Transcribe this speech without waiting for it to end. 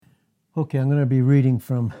Okay, I'm going to be reading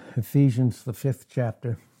from Ephesians, the 5th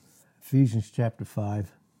chapter, Ephesians chapter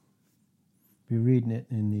 5. Be reading it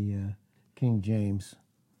in the King James.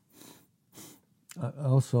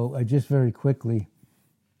 Also, I just very quickly,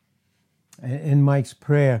 in Mike's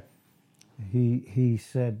prayer, he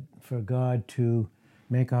said for God to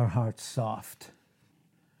make our hearts soft.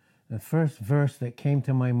 The first verse that came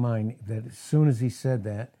to my mind, that as soon as he said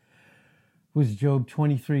that, was Job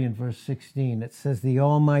 23 and verse 16. It says, "The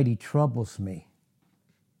Almighty troubles me.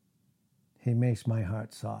 He makes my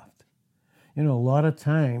heart soft." You know, a lot of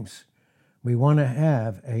times we want to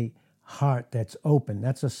have a heart that's open.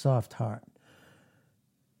 That's a soft heart.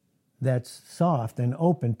 That's soft and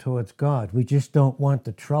open towards God. We just don't want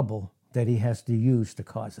the trouble that he has to use to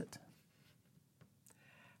cause it.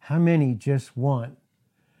 How many just want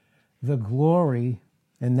the glory?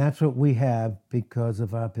 And that's what we have because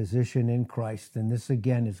of our position in Christ. And this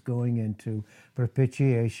again is going into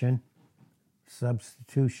propitiation,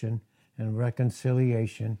 substitution, and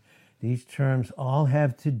reconciliation. These terms all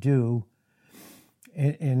have to do,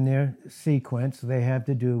 in their sequence, they have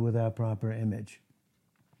to do with our proper image.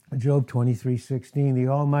 Job 23:16, "The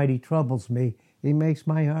Almighty troubles me. He makes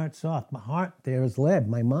my heart soft." My heart there is lead,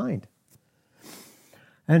 my mind.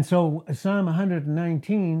 And so Psalm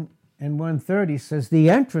 119 and 130 says, "The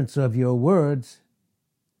entrance of your words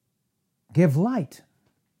give light."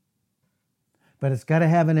 But it's got to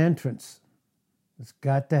have an entrance. It's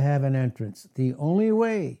got to have an entrance. The only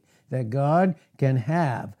way that God can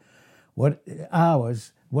have what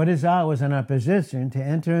is ours in our position to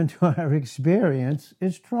enter into our experience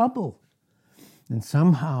is trouble. And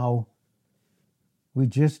somehow we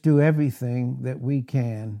just do everything that we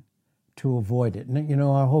can to avoid it. And you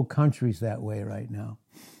know, our whole country's that way right now.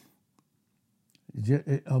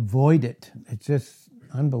 Avoid it. It's just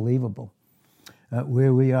unbelievable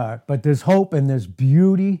where we are. But there's hope and there's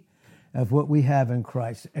beauty of what we have in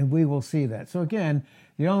Christ, and we will see that. So again,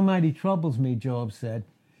 the Almighty troubles me, Job said.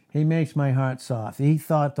 He makes my heart soft. He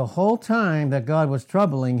thought the whole time that God was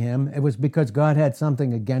troubling him, it was because God had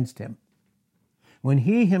something against him. When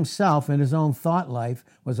he himself in his own thought life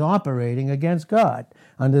was operating against God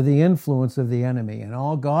under the influence of the enemy. And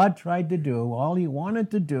all God tried to do, all he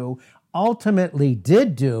wanted to do, ultimately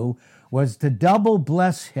did do, was to double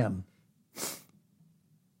bless him.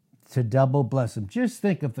 To double bless him. Just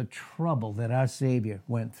think of the trouble that our Savior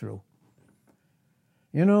went through.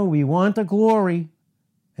 You know, we want the glory,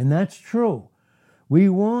 and that's true. We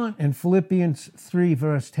want, in Philippians 3,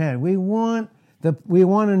 verse 10, we want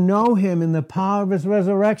to know him in the power of his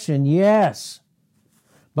resurrection, yes.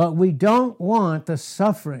 But we don't want the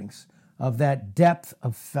sufferings of that depth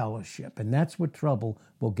of fellowship. And that's what trouble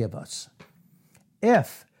will give us.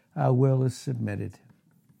 If our will is submitted.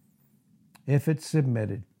 If it's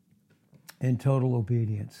submitted in total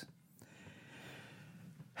obedience.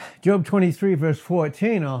 Job 23 verse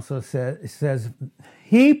 14 also says,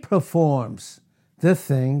 "He performs the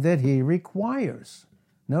thing that he requires."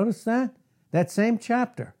 Notice that? That same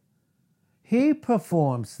chapter. He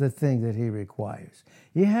performs the thing that he requires.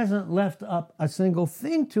 He hasn't left up a single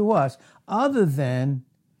thing to us other than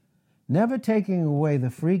never taking away the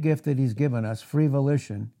free gift that he's given us, free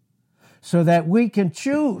volition, so that we can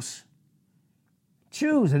choose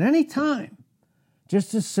at any time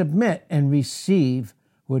just to submit and receive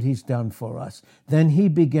what he's done for us. Then he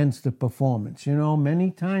begins the performance. You know,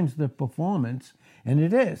 many times the performance, and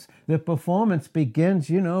it is, the performance begins,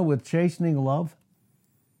 you know, with chastening love,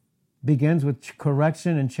 begins with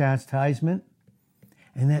correction and chastisement,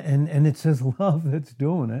 and it's his love that's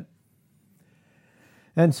doing it.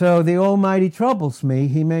 And so the Almighty troubles me.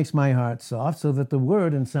 He makes my heart soft, so that the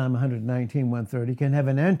word in Psalm 119, 130 can have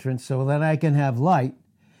an entrance so that I can have light,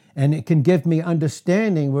 and it can give me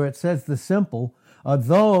understanding where it says the simple are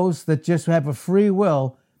those that just have a free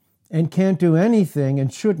will and can't do anything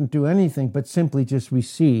and shouldn't do anything but simply just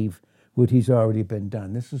receive what he's already been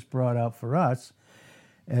done. This is brought out for us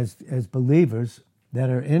as believers that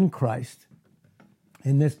are in Christ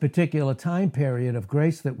in this particular time period of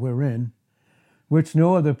grace that we're in, which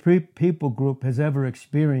no other people group has ever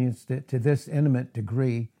experienced it to this intimate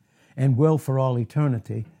degree and will for all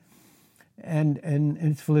eternity. And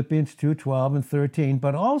it's Philippians 2, 12 and 13.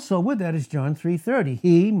 But also with that is John 3:30.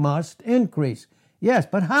 He must increase. Yes,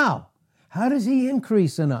 but how? How does he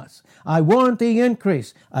increase in us? I want the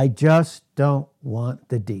increase. I just don't want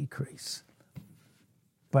the decrease.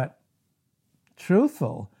 But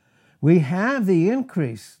truthful, we have the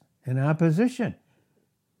increase in our position.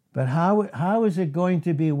 But how is it going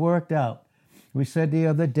to be worked out? We said the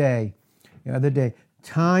other day,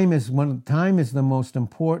 time is the most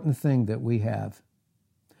important thing that we have.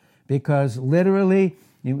 Because literally,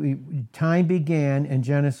 Time began in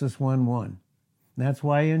Genesis 1:1. That's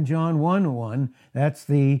why in John 1:1, that's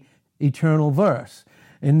the eternal verse.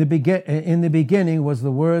 In the beginning was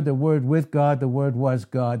the Word with God, the Word was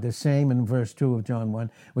God. The same in verse 2 of John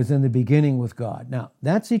 1 was in the beginning with God. Now,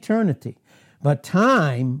 that's eternity. But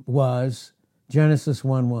time was Genesis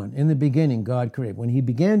 1:1. In the beginning, God created. When he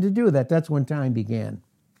began to do that, that's when time began.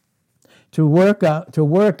 To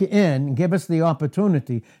work in, give us the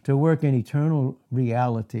opportunity to work in eternal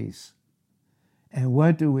realities. And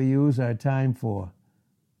what do we use our time for?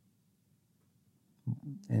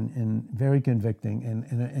 And very convicting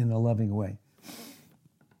in a loving way.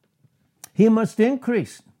 He must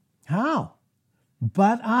increase. How?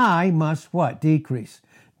 But I must what? Decrease.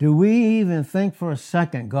 Do we even think for a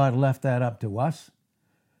second God left that up to us?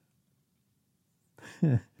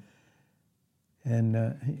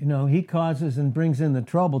 And, he causes and brings in the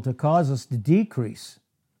trouble to cause us to decrease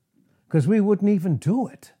because we wouldn't even do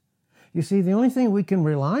it. You see, the only thing we can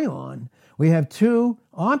rely on, we have two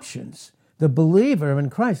options. The believer in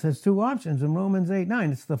Christ has two options in Romans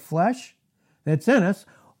 8:9. It's the flesh that's in us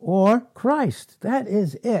or Christ. That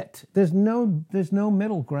is it. There's no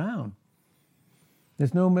middle ground.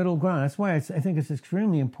 There's no middle ground. That's why I think it's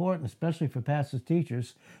extremely important, especially for pastors,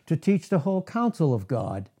 teachers, to teach the whole counsel of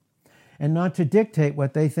God and not to dictate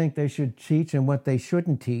what they think they should teach and what they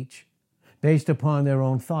shouldn't teach based upon their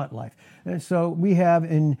own thought life. And so we have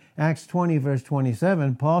in Acts 20, verse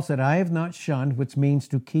 27, Paul said, I have not shunned, which means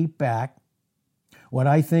to keep back what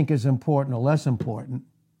I think is important or less important.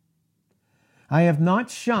 I have not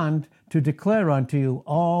shunned to declare unto you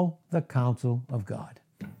all the counsel of God.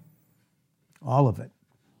 All of it.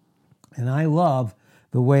 And I love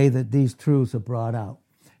the way that these truths are brought out.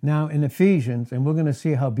 Now in Ephesians, and we're going to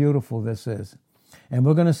see how beautiful this is, and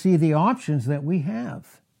we're going to see the options that we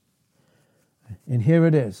have. And here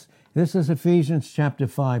it is. This is Ephesians chapter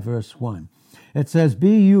 5, verse 1. It says,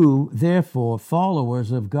 Be you, therefore,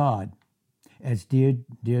 followers of God, as dear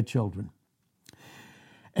children,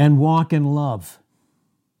 and walk in love,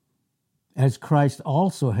 as Christ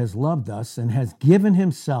also has loved us and has given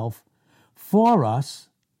himself for us,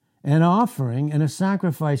 an offering and a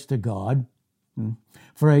sacrifice to God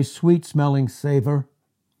for a sweet-smelling savor.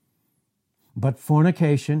 But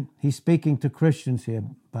fornication, he's speaking to Christians here,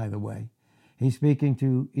 by the way. He's speaking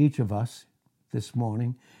to each of us this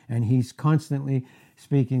morning, and he's constantly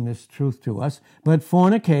speaking this truth to us. But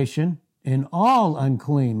fornication, in all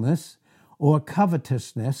uncleanness or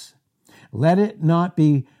covetousness, let it not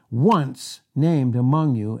be once named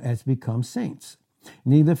among you as becomes saints.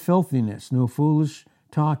 Neither filthiness, nor foolish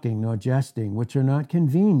talking, nor jesting, which are not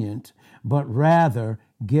convenient, but rather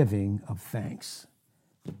giving of thanks.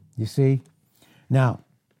 You see? Now,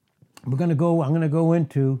 I'm going to go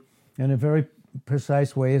into, in a very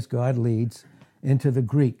precise way as God leads, into the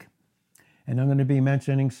Greek. And I'm going to be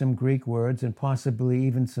mentioning some Greek words and possibly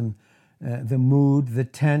even some the mood, the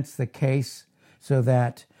tense, the case, so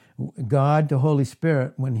that God, the Holy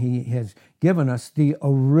Spirit, when he has given us the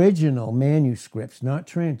original manuscripts, not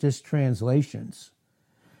just translations,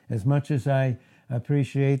 as much as I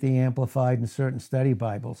appreciate the Amplified and certain study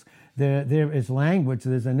Bibles, there is language,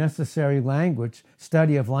 there's a necessary language,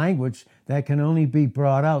 study of language that can only be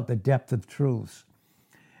brought out, the depth of truths.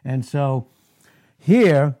 And so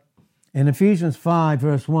here, in Ephesians 5,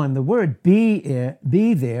 verse 1, the word be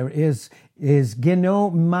there is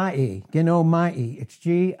ginomai. Ginomai. It's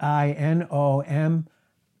Ginomai.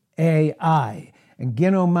 And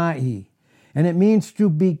ginomai. And it means to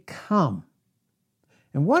become.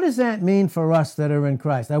 And what does that mean for us that are in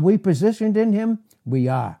Christ? Are we positioned in him? We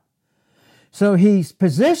are. So he's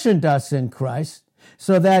positioned us in Christ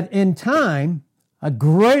so that in time, a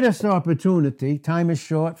greatest opportunity, time is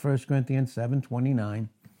short, 1 Corinthians 7:29.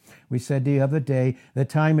 We said the other day, the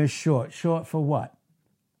time is short. Short for what?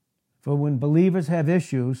 For when believers have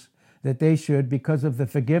issues, that they should, because of the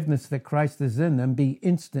forgiveness that Christ is in them, be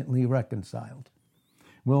instantly reconciled.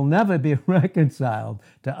 We'll never be reconciled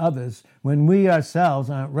to others when we ourselves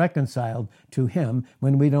aren't reconciled to him,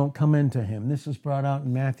 when we don't come into him. This is brought out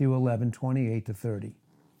in Matthew 11:28-30.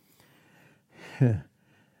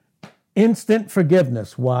 Instant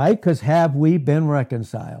forgiveness. Why? Because have we been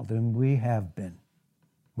reconciled? And we have been.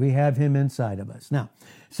 We have him inside of us. Now,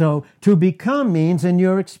 so to become means in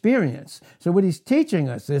your experience. So what he's teaching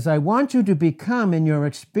us is, I want you to become in your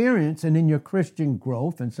experience and in your Christian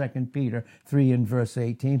growth in 2 Peter 3 and verse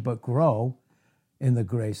 18, but grow in the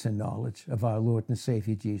grace and knowledge of our Lord and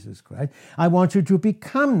Savior Jesus Christ. I want you to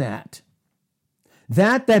become that.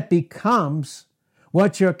 That becomes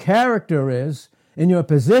what your character is in your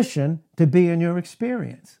position to be in your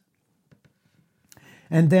experience.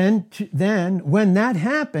 And then when that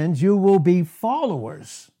happens, you will be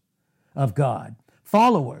followers of God.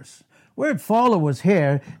 Followers. Word followers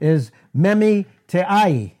here is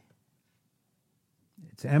memiteai.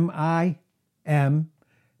 It's M-I-M-T-E,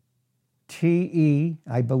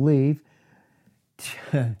 I believe,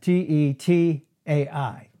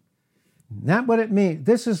 T-E-T-A-I. Not what it means.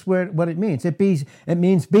 This is what it means. It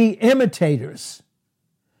means be imitators.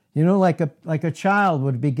 You know, like a child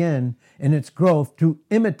would begin in its growth to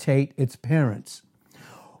imitate its parents.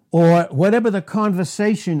 Or whatever the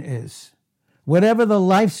conversation is, whatever the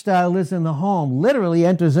lifestyle is in the home, literally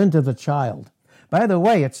enters into the child. By the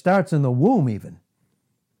way, it starts in the womb even.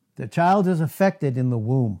 The child is affected in the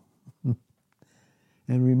womb.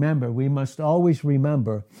 And remember, we must always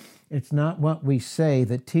remember, it's not what we say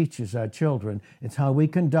that teaches our children. It's how we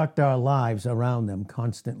conduct our lives around them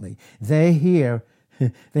constantly. They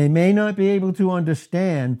may not be able to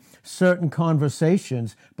understand certain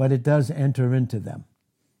conversations, but it does enter into them.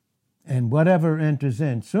 And whatever enters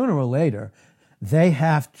in, sooner or later, they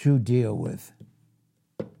have to deal with.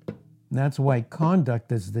 And that's why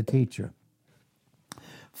conduct is the teacher.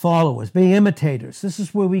 Followers, be imitators. This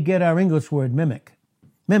is where we get our English word mimic.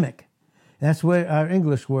 Mimic. That's where our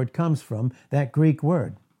English word comes from, that Greek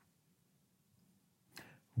word.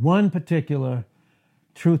 One particular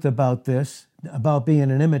truth about this, about being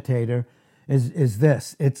an imitator, is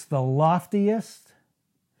this. It's the loftiest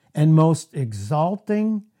and most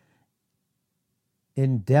exalting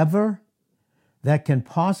endeavor that can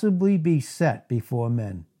possibly be set before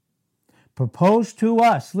men. Proposed to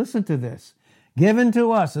us, listen to this, given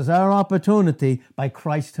to us as our opportunity by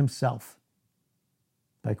Christ himself.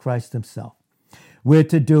 By Christ himself. We're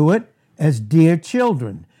to do it as dear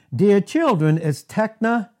children. Dear children is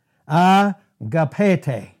tekna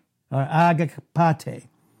agapete, or agapate.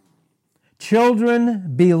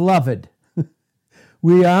 Children beloved.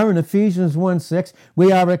 We are, in Ephesians 1:6,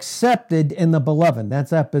 we are accepted in the beloved.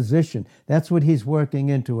 That's our position. That's what he's working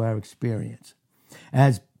into our experience.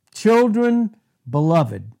 As children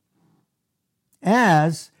beloved.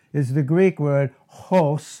 As is the Greek word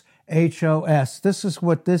hos, H-O-S. This is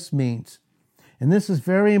what this means. And this is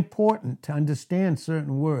very important to understand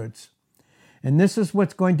certain words. And this is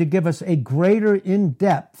what's going to give us a greater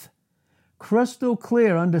in-depth, crystal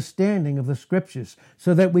clear understanding of the scriptures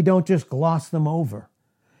so that we don't just gloss them over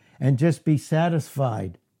and just be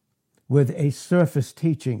satisfied with a surface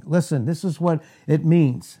teaching. Listen, this is what it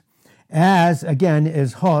means. As, again,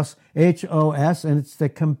 is hos, H-O-S, and it's the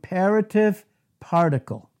comparative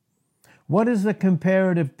particle. What does the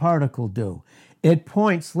comparative particle do? It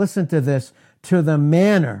points, listen to this, to the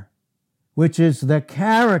manner, which is the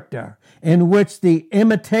character in which the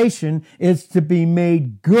imitation is to be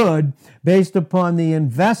made good based upon the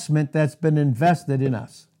investment that's been invested in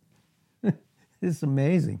us. It's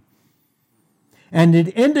amazing. And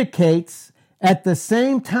it indicates at the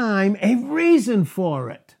same time a reason for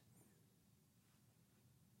it.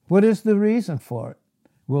 What is the reason for it?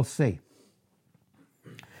 We'll see.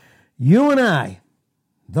 You and I,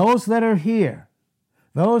 those that are here,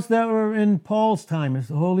 those that were in Paul's time, as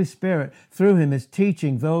the Holy Spirit, through him, is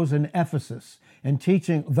teaching those in Ephesus and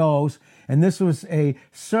teaching those, and this was a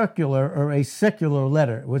circular or a secular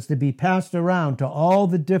letter. It was to be passed around to all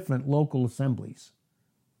the different local assemblies.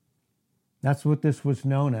 That's what this was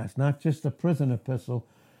known as, not just a prison epistle,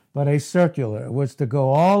 but a circular. It was to go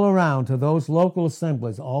all around to those local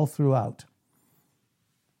assemblies all throughout.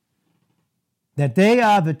 That they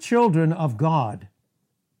are the children of God,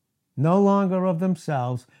 no longer of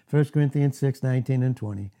themselves, 1 Corinthians 6, 19 and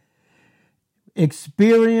 20.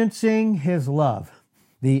 Experiencing his love,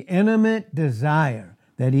 the intimate desire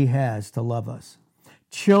that he has to love us.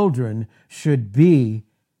 Children should be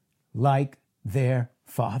like their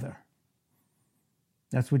Father.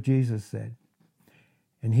 That's what Jesus said.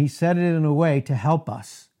 And he said it in a way to help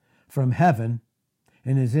us from heaven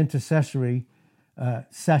in his intercessory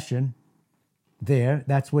session there.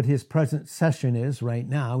 That's what his present session is right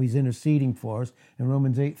now. He's interceding for us in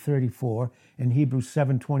Romans 8:34, in Hebrews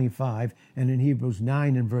 7:25, and in Hebrews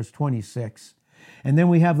 9 and verse 26. And then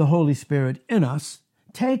we have the Holy Spirit in us,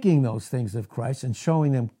 taking those things of Christ and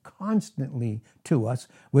showing them constantly to us,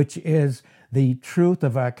 which is the truth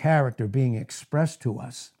of our character being expressed to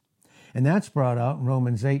us. And that's brought out in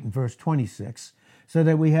Romans 8 and verse 26, so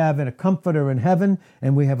that we have a comforter in heaven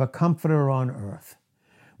and we have a comforter on earth.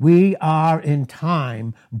 We are in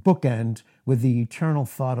time bookend with the eternal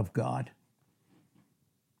thought of God.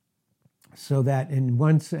 So that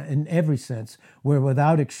in every sense, we're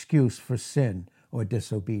without excuse for sin or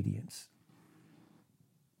disobedience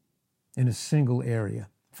in a single area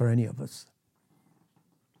for any of us.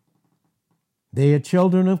 They are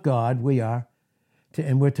children of God. We are.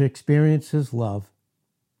 And we're to experience his love.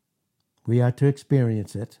 We are to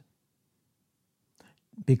experience it.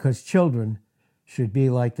 Because children should be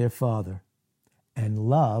like their father. And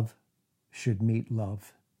love should meet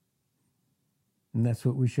love. And that's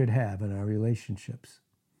what we should have in our relationships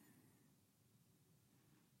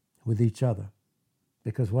with each other.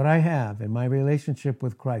 Because what I have in my relationship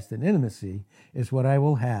with Christ in intimacy is what I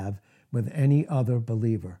will have with any other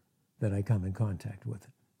believer that I come in contact with.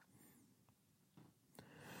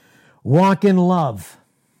 Walk in love.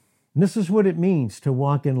 And this is what it means to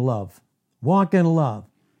walk in love. Walk in love.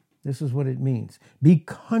 This is what it means. Be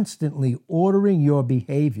constantly ordering your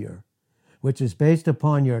behavior, which is based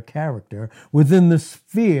upon your character, within the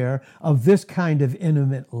sphere of this kind of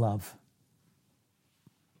intimate love.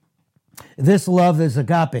 This love is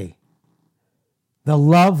agape, the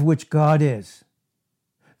love which God is,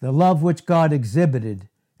 the love which God exhibited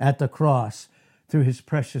at the cross through his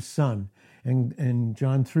precious Son. In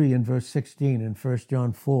John 3 and verse 16 and 1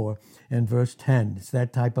 John 4 and verse 10. It's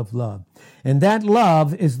that type of love. And that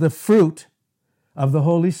love is the fruit of the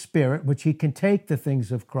Holy Spirit, which he can take the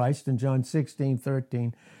things of Christ in John 16,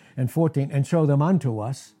 13, and 14 and show them unto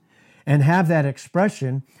us, and have that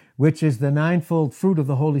expression, which is the ninefold fruit of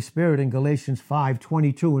the Holy Spirit in Galatians 5,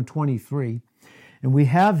 22 and 23. And we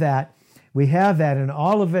have that in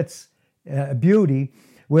all of its beauty,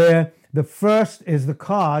 where the first is the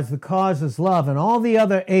cause is love, and all the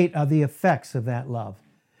other 8 are the effects of that love.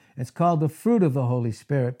 It's called the fruit of the Holy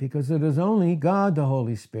Spirit because it is only God the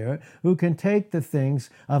Holy Spirit who can take the things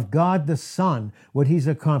of God the Son, what he's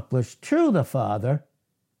accomplished to the Father,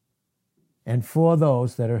 and for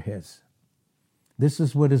those that are his. This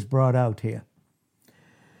is what is brought out here.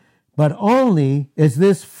 But only is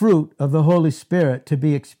this fruit of the Holy Spirit to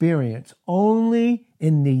be experienced only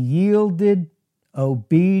in the yielded,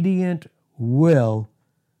 obedient will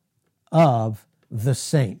of the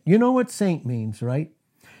saint. You know what saint means, right?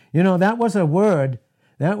 You know, that was a word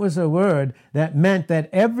that meant that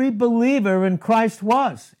every believer in Christ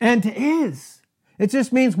was and is. It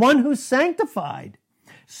just means one who's sanctified,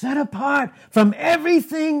 set apart from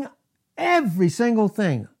everything, every single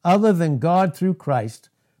thing other than God through Christ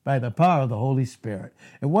by the power of the Holy Spirit.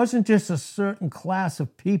 It wasn't just a certain class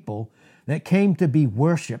of people that came to be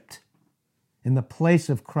worshiped in the place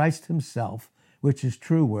of Christ himself, which is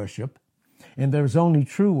true worship. And there's only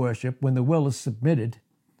true worship when the will is submitted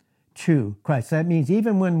to Christ. That means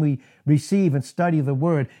even when we receive and study the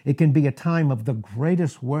Word, it can be a time of the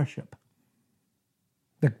greatest worship,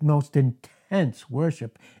 the most intense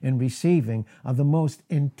worship and receiving of the most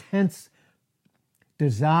intense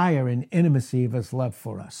desire and intimacy of his love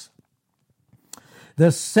for us.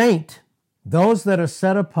 The saint, those that are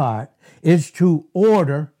set apart, is to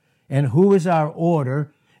order. And who is our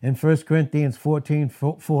order? In 1 Corinthians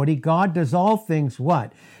 14:40, God does all things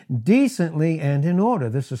what? Decently and in order.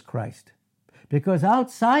 This is Christ. Because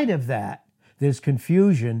outside of that, there's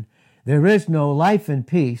confusion. There is no life and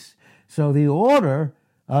peace. So the order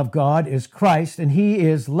of God is Christ, and he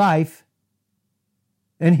is life,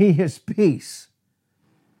 and he is peace.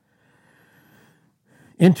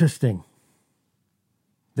 Interesting.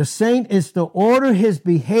 The saint is to order his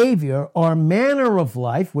behavior or manner of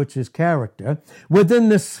life, which is character, within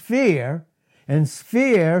the sphere, and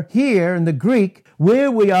sphere here in the Greek, where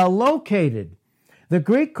we are located. The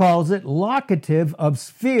Greek calls it locative of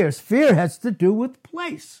sphere. Sphere has to do with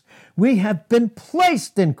place. We have been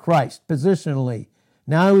placed in Christ positionally.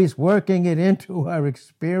 Now he's working it into our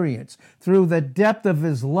experience through the depth of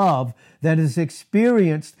his love that is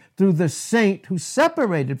experienced through the saint who's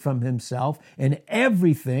separated from himself in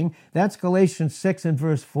everything. That's Galatians 6 and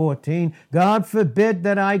verse 14. God forbid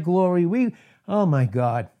that I glory. Oh my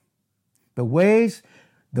God. The ways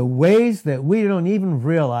that we don't even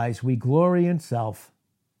realize we glory in self.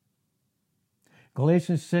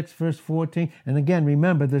 Galatians 6 verse 14. And again,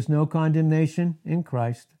 remember, there's no condemnation in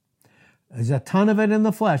Christ. There's a ton of it in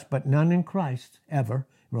the flesh, but none in Christ, ever.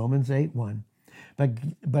 Romans 8:1.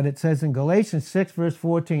 But it says in Galatians 6, verse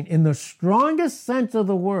 14, in the strongest sense of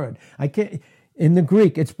the word, in the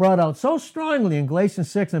Greek, it's brought out so strongly in Galatians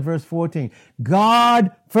 6 and verse 14,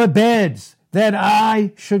 God forbids that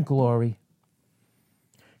I should glory.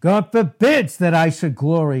 God forbids that I should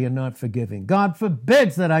glory in not forgiving. God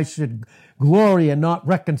forbids that I should glory in not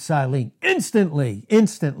reconciling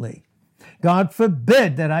instantly. God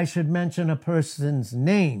forbid that I should mention a person's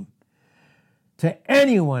name to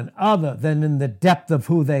anyone other than in the depth of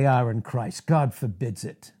who they are in Christ. God forbids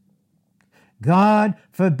it. God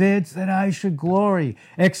forbids that I should glory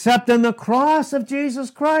except in the cross of Jesus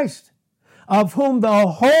Christ, of whom the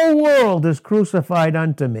whole world is crucified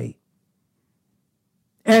unto me.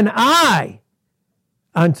 and I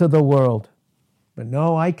unto the world. But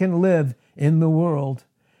no, I can live in the world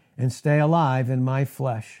and stay alive in my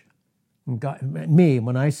flesh. God, me,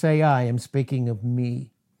 when I say I am speaking of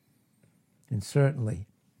me. And certainly,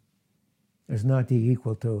 there's not the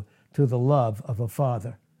equal to the love of a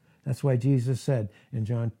father. That's why Jesus said in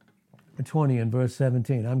John 20 and verse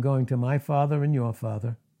 17, I'm going to my Father and your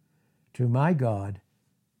Father, to my God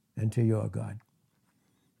and to your God.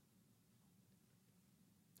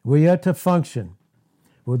 We are to function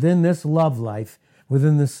within this love life,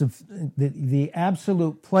 within the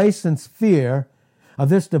absolute place and sphere of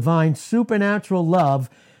this divine supernatural love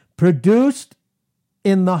produced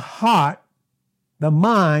in the heart, the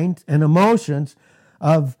mind, and emotions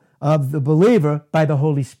of the believer by the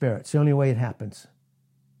Holy Spirit. It's the only way it happens.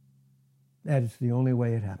 That is the only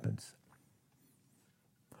way it happens.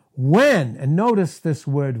 When, and notice this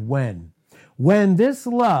word when this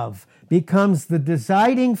love becomes the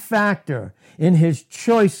deciding factor in his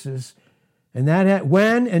choices, and that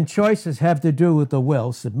when and choices have to do with the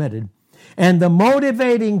will submitted, and the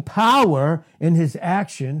motivating power in his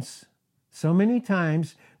actions. So many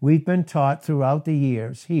times we've been taught throughout the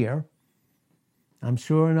years here, I'm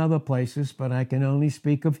sure in other places, but I can only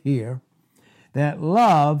speak of here, that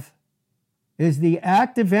love is the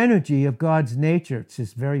active energy of God's nature. It's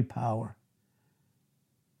his very power.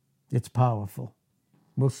 It's powerful.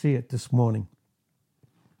 We'll see it this morning.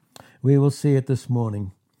 We will see it this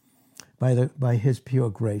morning by his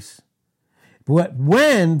pure grace. But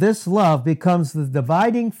when this love becomes the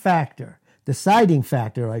deciding factor,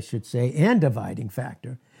 I should say, and dividing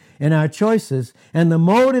factor in our choices and the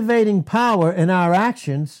motivating power in our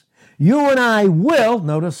actions, you and I will,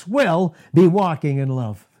 notice will, be walking in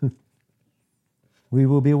love. We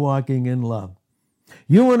will be walking in love.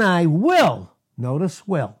 You and I will, notice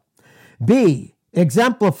will, be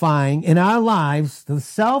exemplifying in our lives the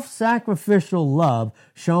self-sacrificial love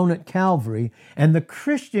shown at Calvary and the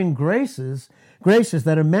Christian graces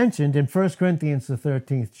that are mentioned in 1 Corinthians, the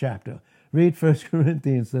 13th chapter. Read 1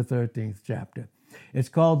 Corinthians, the 13th chapter. It's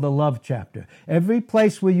called the love chapter. Every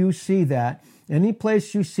place where you see that, any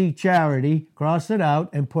place you see charity, cross it out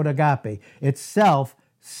and put agape. It's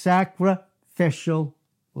self-sacrificial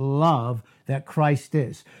love that Christ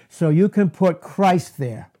is. So you can put Christ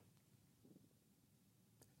there.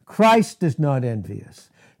 Christ is not envious.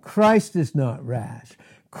 Christ is not rash.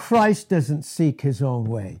 Christ doesn't seek his own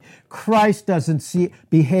way. Christ doesn't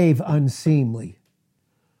behave unseemly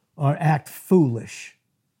or act foolish.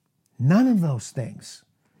 None of those things.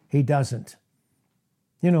 He doesn't.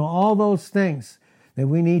 You know, all those things that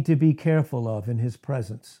we need to be careful of in his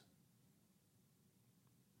presence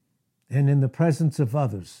and in the presence of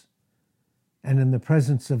others and in the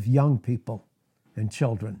presence of young people and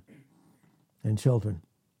children.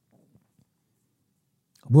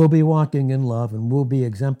 We'll be walking in love and we'll be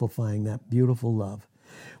exemplifying that beautiful love.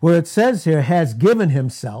 Where it says here, has given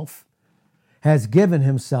himself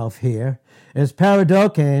here, is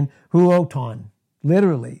paradokein huoton,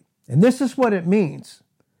 literally. And this is what it means.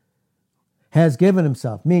 Has given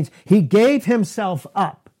himself. Means he gave himself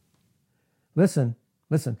up. Listen.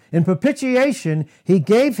 In propitiation, he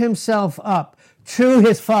gave himself up to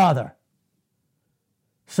his Father,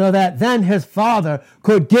 so that then his Father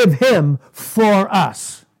could give him for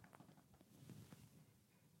us.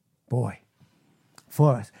 Boy,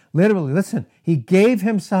 for us. Literally, listen, he gave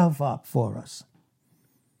himself up for us.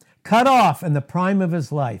 Cut off in the prime of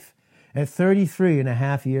his life at 33 and a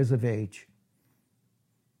half years of age.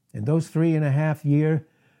 And those 3.5 year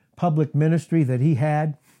public ministry that he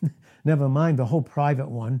had, never mind the whole private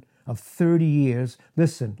one of 30 years.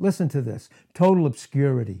 Listen to this. Total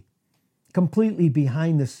obscurity. Completely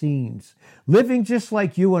behind the scenes. Living just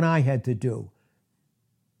like you and I had to do.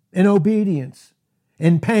 In obedience.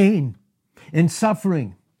 In pain. In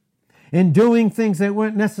suffering. In doing things that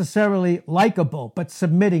weren't necessarily likable, but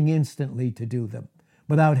submitting instantly to do them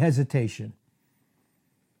without hesitation.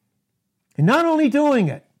 And not only doing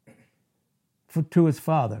it to his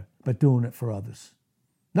Father, but doing it for others.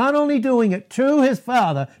 Not only doing it to his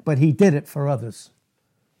Father, but he did it for others.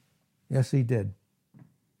 Yes, he did.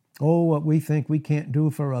 Oh, what we think we can't do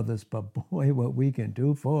for others, but boy, what we can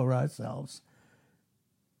do for ourselves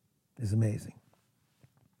is amazing.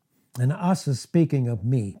 And us is speaking of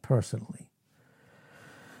me personally.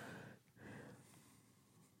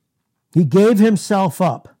 He gave himself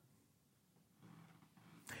up.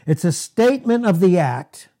 It's a statement of the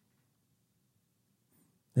act.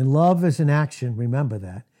 And love is an action, remember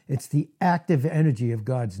that. It's the active energy of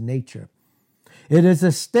God's nature. It is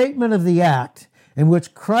a statement of the act in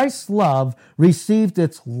which Christ's love received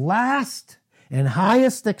its last and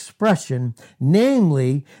highest expression,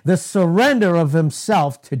 namely the surrender of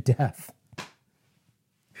himself to death.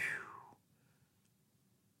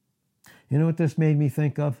 You know what this made me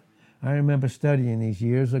think of? I remember studying these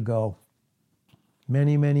years ago,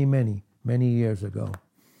 many years ago.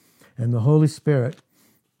 And the Holy Spirit,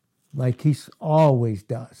 like he always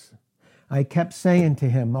does, I kept saying to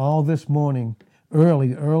him all this morning,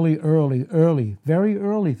 early, very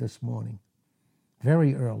early this morning,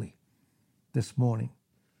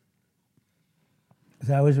 as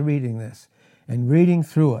I was reading this and reading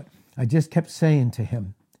through it, I just kept saying to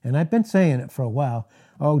him, and I've been saying it for a while,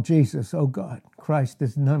 oh Jesus, oh God, Christ,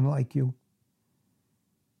 there's none like you.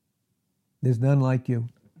 There's none like you.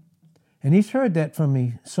 And he's heard that from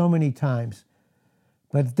me so many times.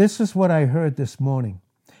 But this is what I heard this morning.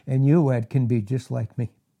 And you, Ed, can be just like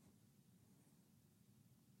me.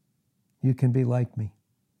 You can be like me.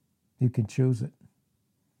 You can choose it.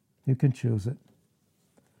 You can choose it.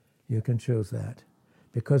 You can choose that.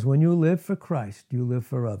 Because when you live for Christ, you live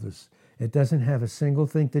for others. It doesn't have a single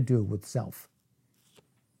thing to do with self.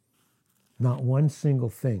 Not one single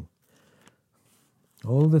thing.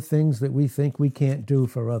 All the things that we think we can't do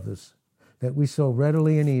for others, that we so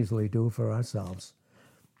readily and easily do for ourselves.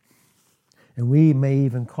 And we may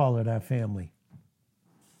even call it our family.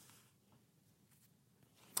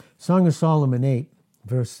 Song of Solomon 8,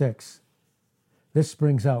 verse 6. This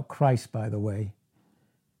brings out Christ, by the way,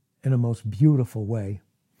 in a most beautiful way.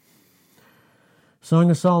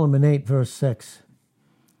 Song of Solomon 8, verse 6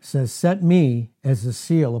 says, set me as a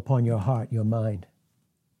seal upon your heart, your mind.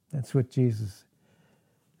 That's what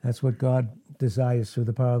God desires through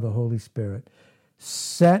the power of the Holy Spirit.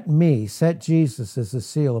 Set Jesus as a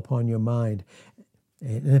seal upon your mind.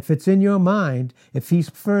 And if it's in your mind, if he's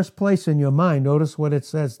first place in your mind, notice what it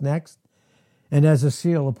says next. And as a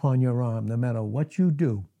seal upon your arm, no matter what you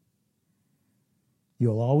do,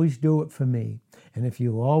 you'll always do it for me. And if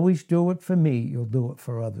you always do it for me, you'll do it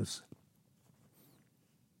for others.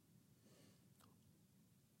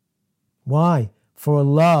 Why? For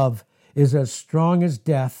love is as strong as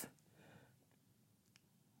death.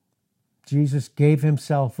 Jesus gave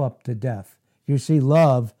himself up to death. You see,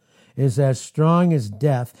 love is as strong as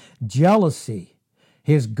death. Jealousy,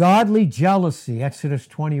 his godly jealousy, Exodus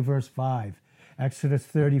 20, verse 5, Exodus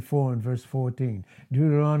 34 and verse 14,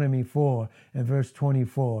 Deuteronomy 4 and verse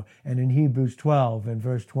 24, and in Hebrews 12 and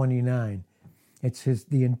verse 29. It's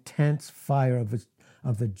the intense fire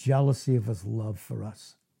of the jealousy of his love for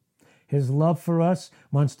us. His love for us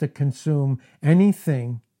wants to consume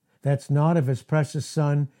anything that's not of his precious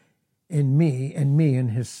Son in me and me in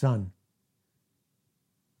his Son.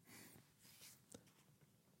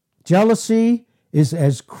 Jealousy is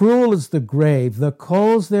as cruel as the grave. The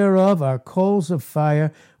coals thereof are coals of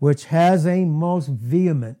fire, which has a most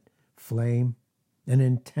vehement flame, an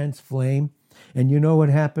intense flame. And you know what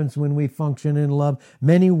happens when we function in love?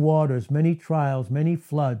 Many waters, many trials, many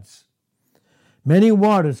floods. Many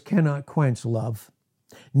waters cannot quench love,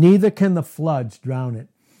 neither can the floods drown it.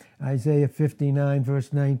 Isaiah 59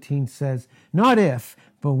 verse 19 says, not if,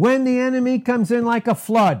 but when the enemy comes in like a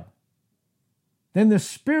flood, then the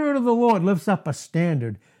Spirit of the Lord lifts up a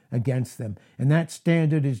standard against them. And that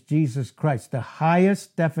standard is Jesus Christ, the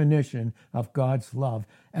highest definition of God's love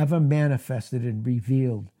ever manifested and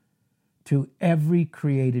revealed to every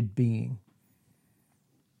created being,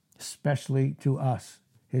 especially to us,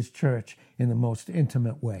 his church, in the most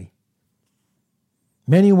intimate way.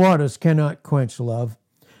 Many waters cannot quench love,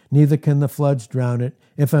 neither can the floods drown it.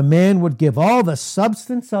 If a man would give all the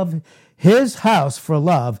substance of his house for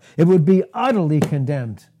love, it would be utterly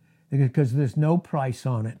condemned, because there's no price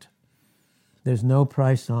on it. There's no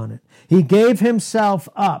price on it. He gave himself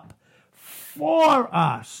up for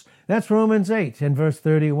us. That's Romans 8 and verse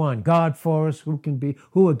 31. God for us,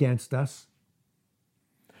 who against us?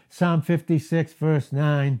 Psalm 56 verse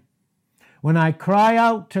 9. When I cry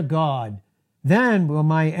out to God, then will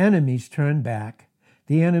my enemies turn back.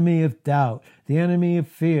 The enemy of doubt, the enemy of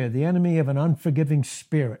fear, the enemy of an unforgiving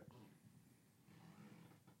spirit,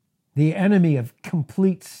 the enemy of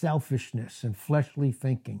complete selfishness and fleshly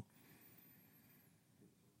thinking.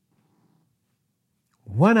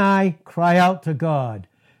 When I cry out to God,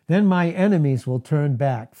 then my enemies will turn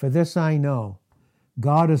back. For this I know,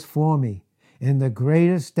 God is for me in the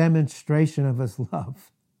greatest demonstration of his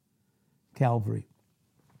love, Calvary,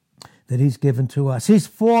 that he's given to us. He's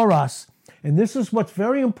for us. And this is what's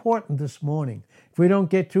very important this morning. If we don't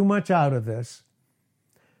get too much out of this,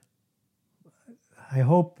 I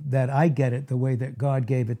hope that I get it the way that God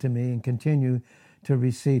gave it to me and continue to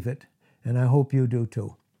receive it. And I hope you do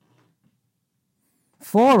too.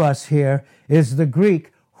 For us here is the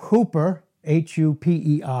Greek hooper,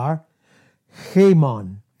 H-U-P-E-R,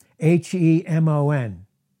 Hemon, H-E-M-O-N.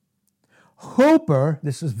 Huper,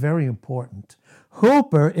 this is very important,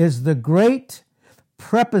 Huper is the great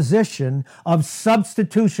preposition of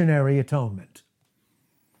substitutionary atonement.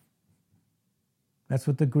 That's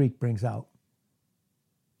what the Greek brings out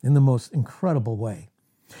in the most incredible way.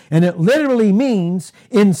 And it literally means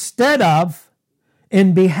instead of,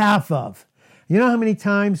 in behalf of. You know how many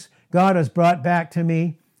times God has brought back to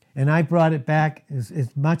me, and I brought it back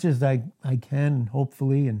as much as I can,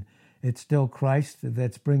 hopefully, and it's still Christ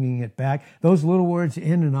that's bringing it back. Those little words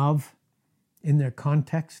in and of, in their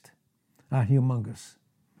context, are humongous.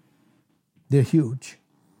 They're huge.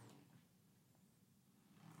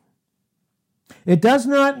 It does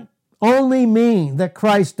not only mean that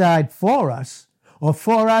Christ died for us or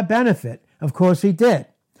for our benefit. Of course he did.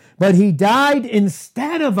 But he died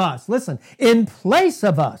instead of us. Listen, in place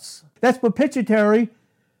of us. That's propitiatory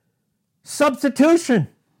substitution.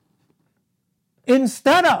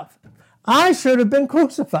 Instead of. I should have been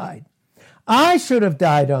crucified. I should have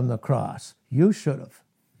died on the cross. You should have.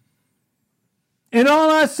 And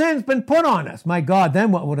all our sins been put on us. My God,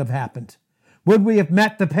 then what would have happened? Would we have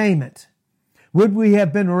met the payment? Would we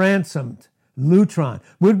have been ransomed? Lutron.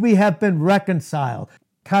 Would we have been reconciled?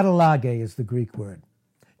 Katalage is the Greek word.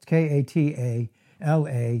 It's K-A-T-A-L-A-L-L-G-E.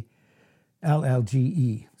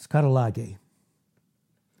 It's katalage.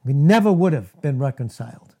 We never would have been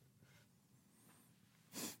reconciled.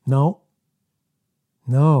 No.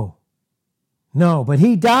 But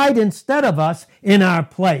he died instead of us in our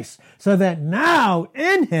place, so that now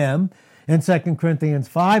in him, in 2 Corinthians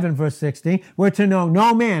 5 and verse 16, we're to know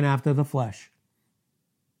no man after the flesh.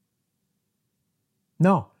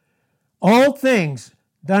 No. All things,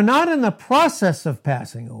 they're not in the process of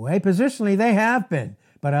passing away. Positionally, they have been.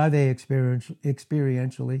 But are they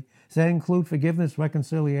experientially? Does that include forgiveness,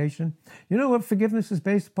 reconciliation? You know what forgiveness is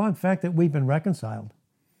based upon? The fact that we've been reconciled.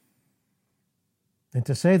 And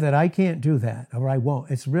to say that I can't do that, or I won't,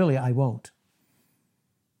 it's really I won't.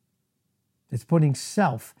 It's putting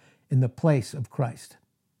self in the place of Christ.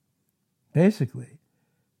 Basically,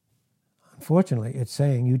 unfortunately, it's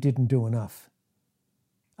saying you didn't do enough.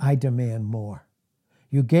 I demand more.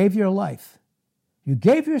 You gave your life. You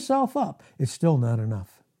gave yourself up. It's still not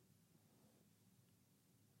enough.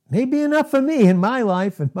 Maybe enough for me in my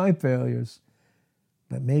life and my failures,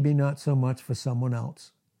 but maybe not so much for someone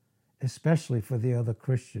else, especially for the other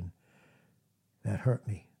Christian that hurt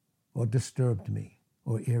me or disturbed me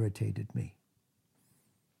or irritated me.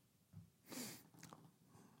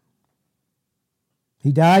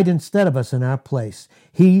 He died instead of us in our place.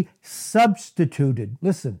 He substituted,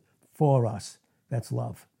 listen, for us. That's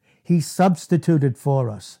love. He substituted for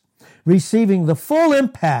us, receiving the full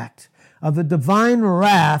impact of the divine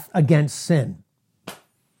wrath against sin.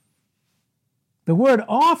 The word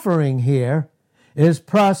offering here is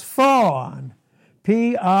prosphoron,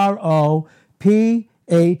 P-R-O-P-H-O-R-I-N,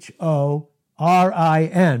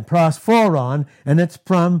 prosphoron, and it's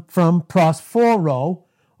from prosphoro,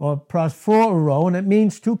 or prosphoro, and it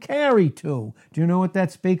means to carry to. Do you know what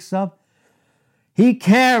that speaks of? He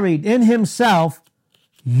carried in himself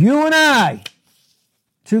you and I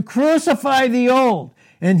to crucify the old,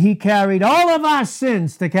 and he carried all of our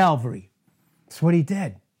sins to Calvary. That's what he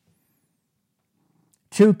did.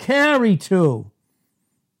 To carry to.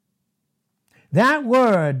 That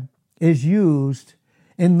word is used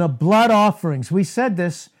in the blood offerings. We said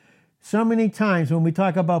this so many times when we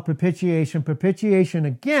talk about propitiation. Propitiation,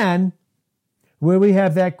 again, where we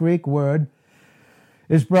have that Greek word,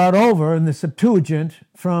 is brought over in the Septuagint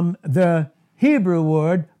from the Hebrew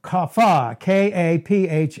word kafar,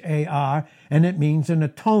 K-A-P-H-A-R, and it means an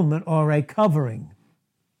atonement or a covering.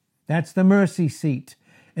 That's the mercy seat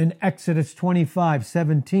in Exodus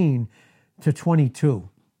 25:17 to 22.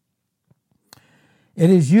 It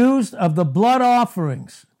is used of the blood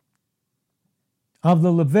offerings of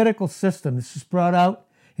the Levitical system. This is brought out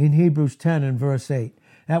in Hebrews 10 and verse 8.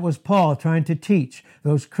 That was Paul trying to teach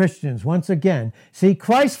those Christians once again. See,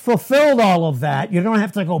 Christ fulfilled all of that. You don't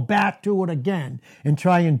have to go back to it again and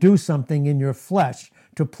try and do something in your flesh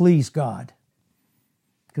to please God,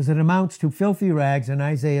 because it amounts to filthy rags in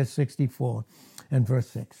Isaiah 64 and verse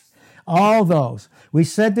 6. All those. We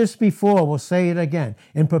said this before, we'll say it again.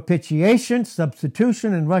 In propitiation,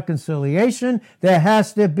 substitution, and reconciliation, there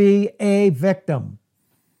has to be a victim.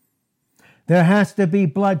 There has to be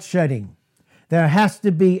bloodshedding. There has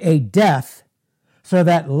to be a death so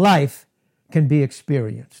that life can be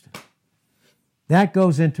experienced. That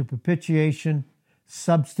goes into propitiation,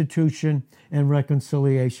 substitution, and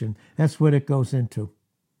reconciliation. That's what it goes into.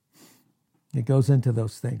 It goes into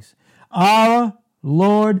those things. Our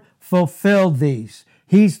Lord fulfilled these.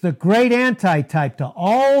 He's the great antitype to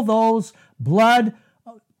all those blood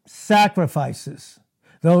sacrifices,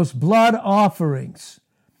 those blood offerings.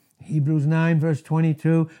 Hebrews 9, verse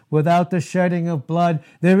 22, without the shedding of blood,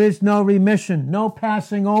 there is no remission, no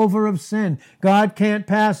passing over of sin. God can't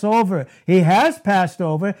pass over. He has passed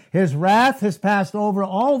over. His wrath has passed over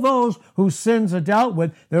all those whose sins are dealt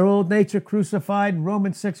with. Their old nature crucified in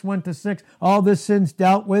Romans 6, 1-6. All the sins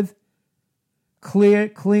dealt with.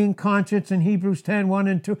 Clean conscience in Hebrews 10, 1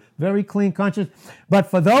 and 2. Very clean conscience. But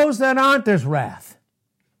for those that aren't, there's wrath.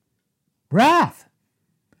 Wrath.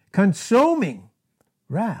 Consuming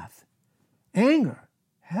wrath, anger,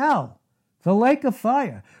 hell, the lake of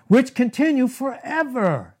fire, which continue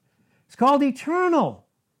forever. It's called eternal.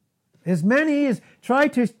 As many as try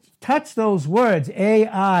to touch those words,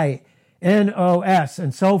 A-I-N-O-S,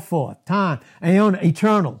 and so forth, time, aeon,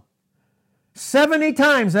 eternal. 70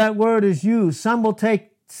 times that word is used. Some will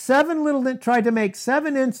take try to make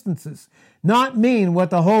 7 instances, not mean what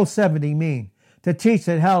the whole 70 mean, to teach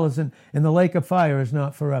that hell is in the lake of fire is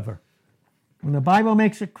not forever. When the Bible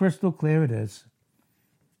makes it crystal clear, it is.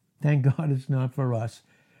 Thank God it's not for us,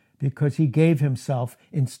 because he gave himself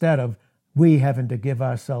instead of we having to give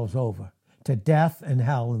ourselves over to death and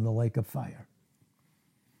hell in the lake of fire.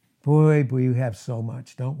 Boy, we have so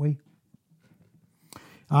much, don't we?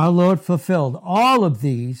 Our Lord fulfilled all of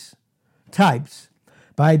these types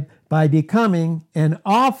by becoming an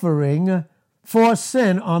offering for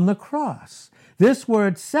sin on the cross. This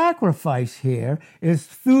word sacrifice here is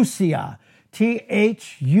thusia. Thusia.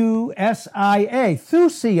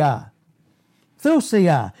 Thusia.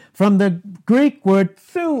 Thusia. From the Greek word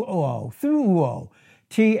thuo. Thuo.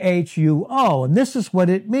 And this is what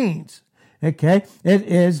it means. Okay?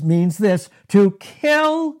 Means this: to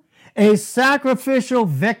kill a sacrificial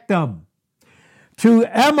victim, to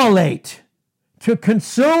immolate, to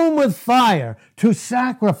consume with fire, to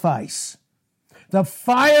sacrifice. The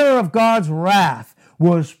fire of God's wrath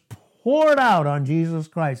was poured out on Jesus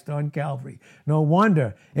Christ on Calvary. No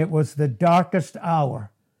wonder it was the darkest hour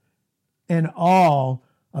in all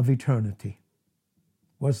of eternity.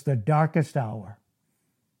 Was the darkest hour.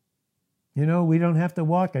 You know, we don't have to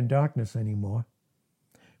walk in darkness anymore.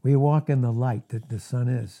 We walk in the light that the sun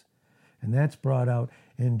is. And that's brought out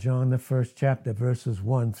in John the 1st chapter, verses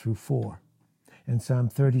 1-4. And Psalm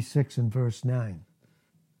 36 and verse 9.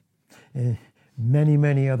 And many,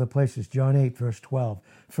 many other places. John 8, verse 12.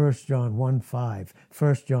 1 John 1:5.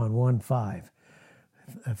 1 John 1:5.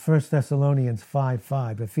 1 Thessalonians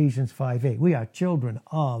 5:5. Ephesians 5:8. We are children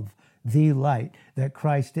of the light that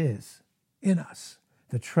Christ is in us.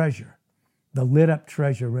 The treasure. The lit up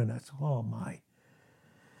treasure in us. Oh my.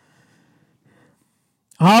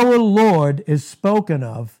 Our Lord is spoken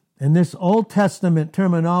of in this Old Testament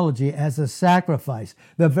terminology as a sacrifice,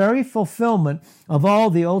 the very fulfillment of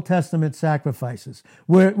all the Old Testament sacrifices,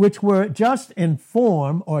 which were just in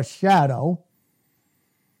form or shadow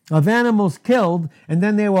of animals killed, and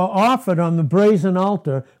then they were offered on the brazen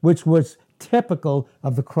altar, which was typical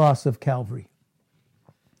of the cross of Calvary.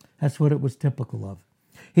 That's what it was typical of.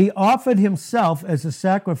 He offered himself as a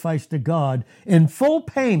sacrifice to God in full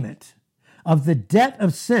payment of the debt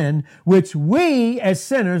of sin which we as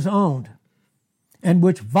sinners owned, and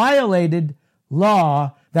which violated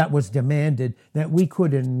law that was demanded that we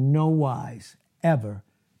could in no wise ever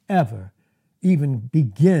even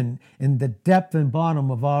begin in the depth and bottom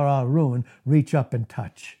of our ruin reach up and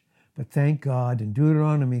touch. But thank God in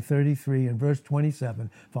Deuteronomy 33 and verse 27,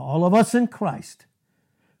 for all of us in Christ,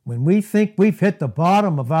 when we think we've hit the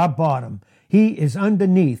bottom of our bottom, he is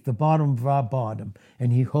underneath the bottom of our bottom,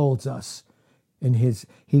 and he holds us.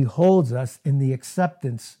 He holds us in the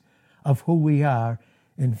acceptance of who we are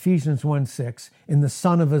in Ephesians 1:6, in the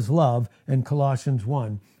Son of his love in Colossians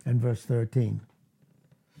 1 and verse 13.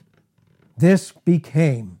 This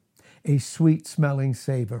became a sweet-smelling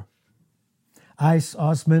savor. Eis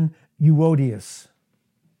osmen euodius.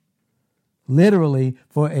 Literally,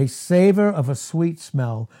 for a savor of a sweet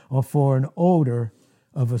smell, or for an odor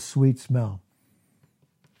of a sweet smell.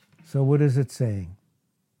 So what is it saying?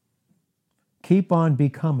 Keep on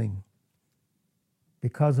becoming,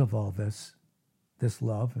 because of all this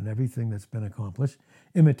love and everything that's been accomplished,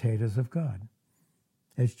 imitators of God,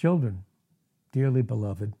 as children, dearly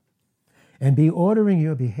beloved, and be ordering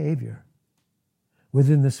your behavior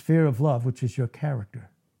within the sphere of love, which is your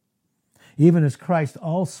character, even as Christ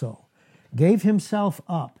also gave himself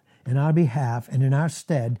up in our behalf and in our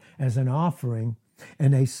stead as an offering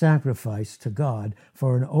and a sacrifice to God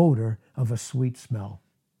for an odor of a sweet smell.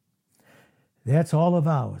 That's all of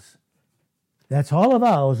ours. That's all of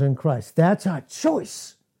ours in Christ. That's our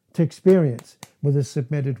choice to experience with a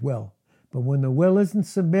submitted will. But when the will isn't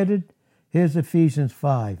submitted, here's Ephesians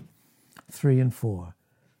 5, 3 and 4.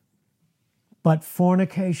 But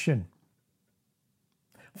fornication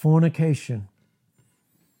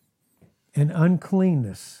and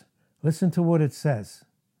uncleanness, listen to what it says,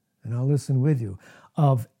 and I'll listen with you,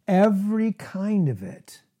 of every kind of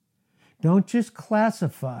it. Don't just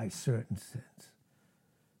classify certain sins.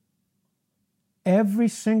 Every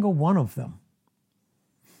single one of them.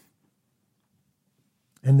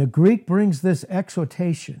 And the Greek brings this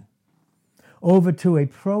exhortation over to a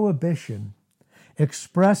prohibition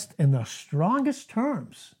expressed in the strongest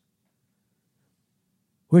terms,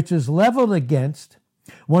 which is leveled against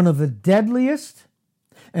one of the deadliest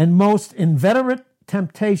and most inveterate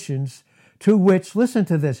temptations to which, listen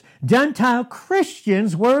to this, Gentile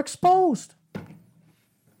Christians were exposed.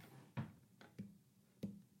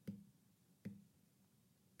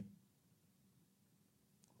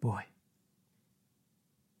 Boy,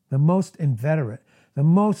 the most inveterate, the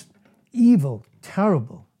most evil,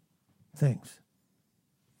 terrible things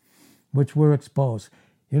which were exposed.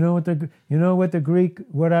 You know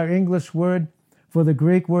what our English word for the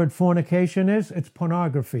Greek word fornication is? It's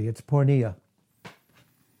pornography. It's porneia.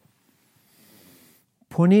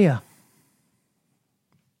 Porneia.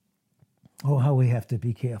 Oh, how we have to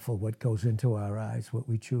be careful what goes into our eyes, what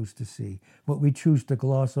we choose to see, what we choose to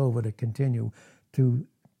gloss over to continue to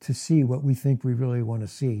see what we think we really want to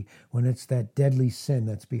see when it's that deadly sin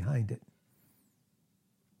that's behind it.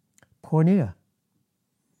 Porneia.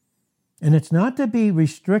 And it's not to be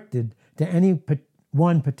restricted to any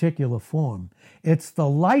one particular form. It's the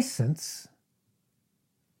license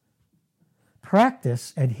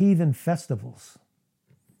practice at heathen festivals.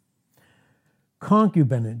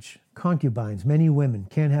 Concubines, many women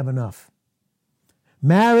can't have enough.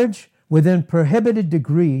 Marriage within prohibited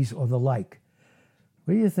degrees or the like.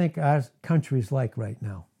 What do you think our country's like right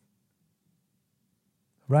now?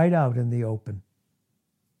 Right out in the open.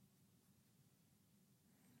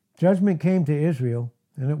 Judgment came to Israel,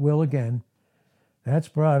 and it will again. That's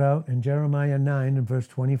brought out in Jeremiah 9 and verse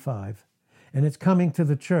 25. And it's coming to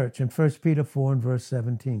the church in 1 Peter 4 and verse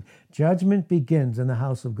 17. Judgment begins in the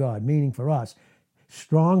house of God, meaning for us,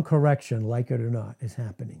 strong correction, like it or not, is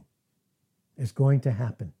happening. It's going to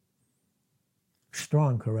happen.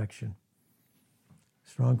 Strong correction.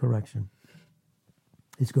 Strong correction.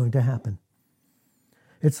 It's going to happen.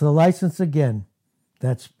 It's the license again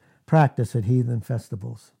that's practiced at heathen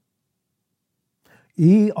festivals.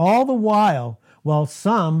 All the while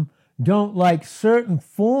some don't like certain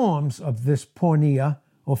forms of this porneia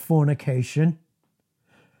or fornication,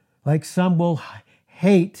 like some will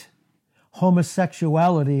hate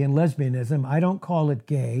homosexuality and lesbianism. I don't call it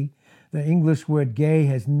gay. The English word gay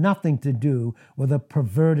has nothing to do with a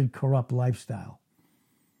perverted, corrupt lifestyle.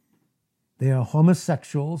 They are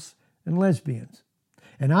homosexuals and lesbians.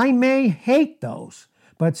 And I may hate those,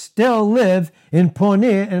 but still live in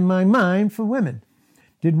porneia in my mind for women.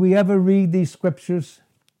 Did we ever read these scriptures?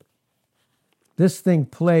 This thing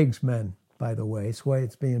plagues men, by the way. It's the way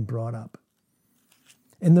it's being brought up.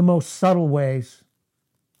 In the most subtle ways.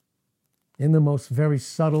 In the most very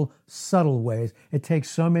subtle ways. It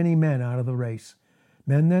takes so many men out of the race.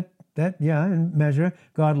 Men that in measure,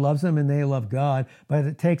 God loves them and they love God, but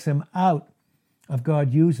it takes them out of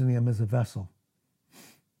God using them as a vessel.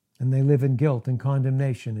 And they live in guilt and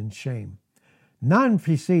condemnation and shame. None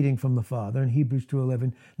proceeding from the Father, in Hebrews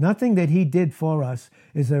 2:11. Nothing that he did for us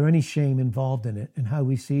is there any shame involved in it, and how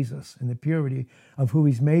he sees us, and the purity of who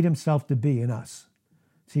he's made himself to be in us.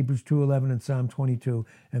 It's Hebrews 2:11 and Psalm 22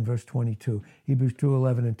 and verse 22. Hebrews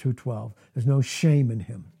 2:11 and 2:12. There's no shame in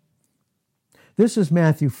him. This is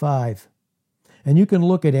Matthew 5. And you can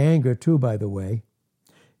look at anger too, by the way,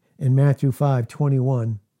 in Matthew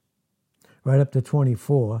 5:21, right up to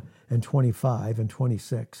 24 and 25 and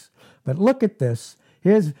 26. But look at this.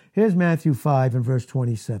 Here's Matthew 5 and verse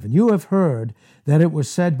 27. You have heard that it was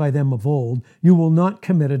said by them of old, you will not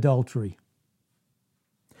commit adultery.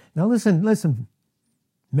 Now listen,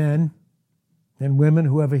 men and women,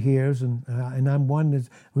 whoever hears, and I'm one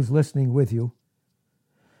who's listening with you,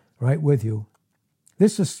 right with you.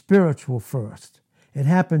 This is spiritual first. It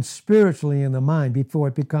happens spiritually in the mind before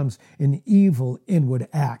it becomes an evil inward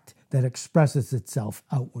act that expresses itself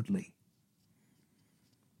outwardly.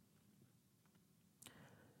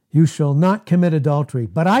 You shall not commit adultery.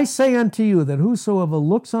 But I say unto you that whosoever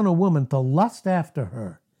looks on a woman to lust after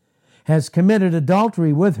her has committed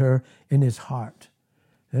adultery with her in his heart.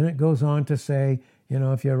 Then it goes on to say,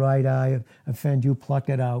 If your right eye offend you, pluck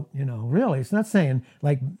it out. Really, it's not saying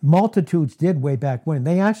like multitudes did way back when.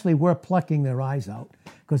 They actually were plucking their eyes out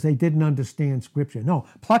because they didn't understand Scripture. No,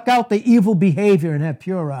 pluck out the evil behavior and have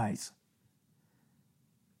pure eyes.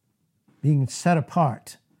 Being set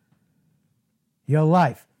apart. Your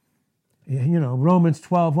life. Romans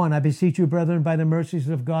 12:1, I beseech you, brethren, by the mercies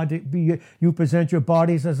of God, you present your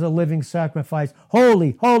bodies as a living sacrifice.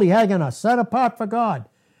 Holy, Haganah, set apart for God.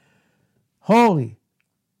 Holy.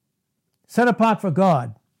 Set apart for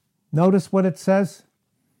God. Notice what it says.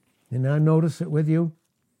 And I notice it with you.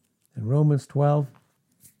 In Romans 12.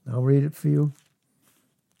 I'll read it for you.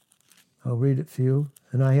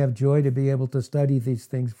 And I have joy to be able to study these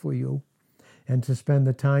things for you and to spend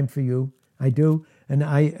the time for you. I do. And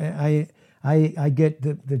I get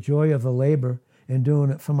the joy of the labor in doing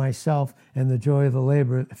it for myself and the joy of the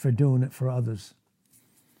labor for doing it for others.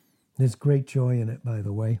 There's great joy in it, by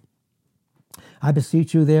the way. I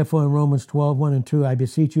beseech you, therefore, in Romans 12:1 and 2, I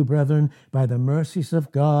beseech you, brethren, by the mercies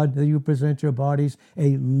of God, that you present your bodies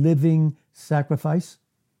a living sacrifice.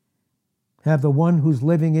 Have the one who's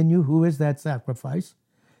living in you, who is that sacrifice,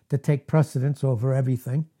 to take precedence over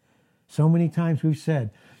everything. So many times we've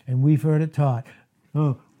said, and we've heard it taught,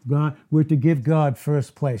 oh, God, we're to give God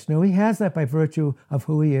first place. No, he has that by virtue of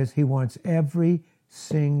who he is. He wants every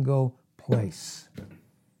single place.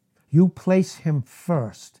 You place him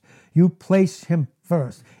first. You place him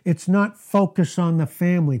first. It's not focus on the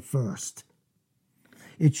family first.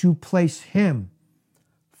 It's you place him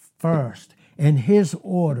first and his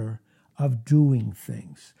order of doing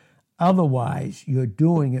things. Otherwise, you're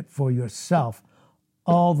doing it for yourself,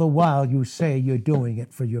 all the while you say you're doing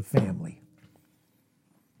it for your family.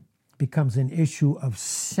 It becomes an issue of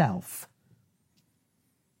self.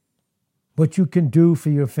 What you can do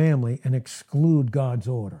for your family and exclude God's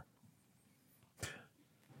order.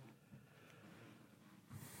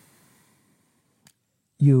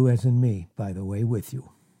 You, as in me, by the way, with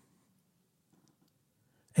you.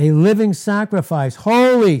 A living sacrifice,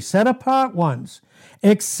 holy, set apart ones,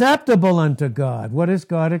 acceptable unto God. What does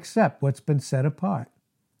God accept? What's been set apart,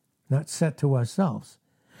 not set to ourselves.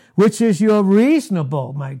 Which is your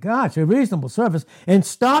reasonable, my gosh, a reasonable service. And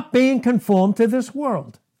stop being conformed to this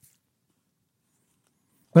world.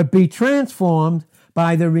 But be transformed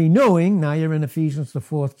by the renewing. Now you're in Ephesians, the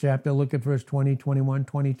 4th chapter. Look at verse 20, 21,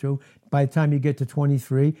 22. By the time you get to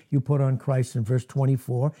 23, you put on Christ in verse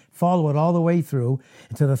 24. Follow it all the way through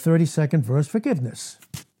into the 32nd verse, forgiveness.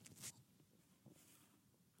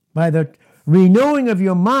 By the renewing of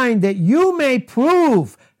your mind, that you may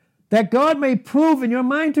prove, that God may prove in your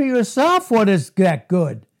mind to yourself what is that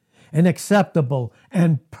good and acceptable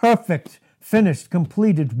and perfect, finished,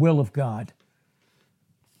 completed will of God.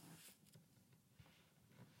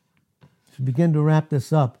 To begin to wrap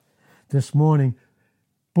this up this morning,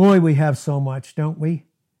 boy, we have so much, don't we?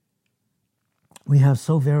 We have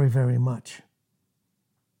so very, very much.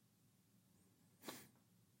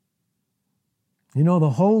 The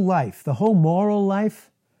whole life, the whole moral life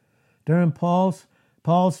during Paul's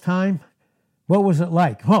time, what was it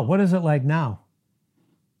like? Oh, what is it like now?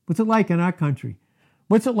 What's it like in our country?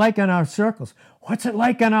 What's it like in our circles? What's it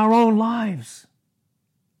like in our own lives?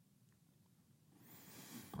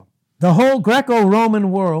 The whole Greco-Roman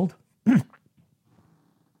world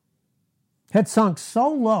had sunk so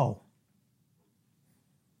low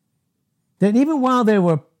that even while there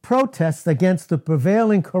were protests against the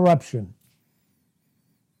prevailing corruption,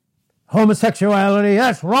 homosexuality,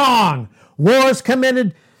 that's wrong. Wars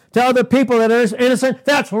committed to other people that are innocent,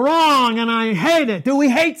 that's wrong, and I hate it. Do we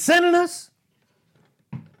hate sin in us?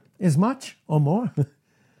 As much or more?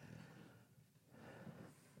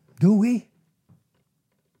 Do we?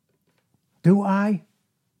 Do I?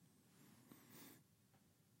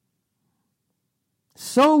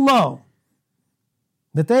 So low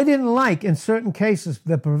that they didn't like, in certain cases,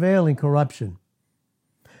 the prevailing corruption,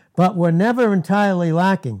 but were never entirely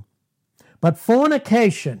lacking. But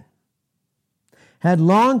fornication had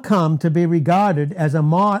long come to be regarded as a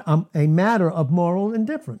matter of moral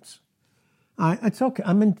indifference. It's okay.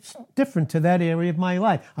 I'm indifferent to that area of my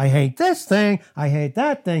life. I hate this thing. I hate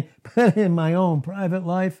that thing. But in my own private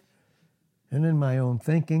life, and in my own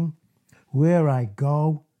thinking, where I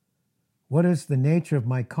go, what is the nature of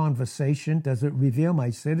my conversation? Does it reveal my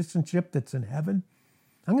citizenship that's in heaven?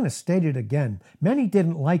 I'm going to state it again. Many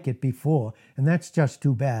didn't like it before, and that's just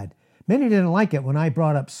too bad. Many didn't like it when I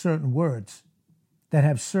brought up certain words that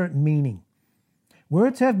have certain meaning.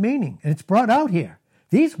 Words have meaning, and it's brought out here.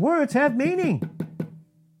 These words have meaning.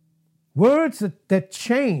 Words that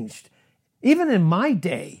changed. Even in my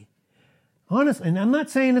day, Honestly, and I'm not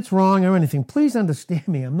saying it's wrong or anything. Please understand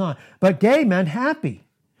me, I'm not. But gay meant happy.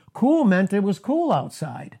 Cool meant it was cool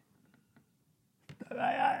outside.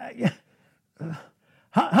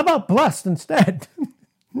 How about blessed instead?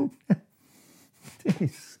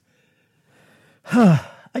 Jeez.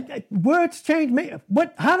 Words change me.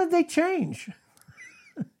 How did they change?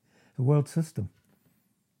 The world system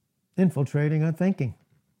infiltrating our thinking.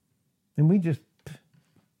 And we just...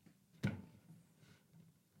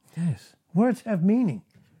 Yes, words have meaning.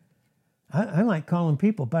 I like calling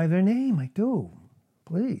people by their name. I do.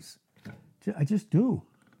 Please. I just do.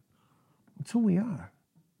 It's who we are.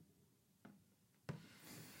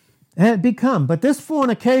 And it had become, but this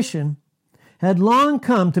fornication had long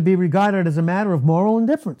come to be regarded as a matter of moral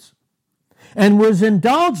indifference and was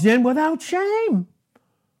indulged in without shame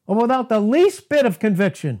or without the least bit of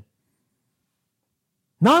conviction.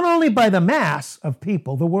 Not only by the mass of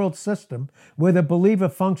people, the world system, where the believer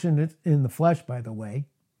functions in the flesh, by the way.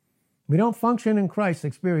 We don't function in Christ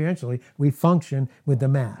experientially. We function with the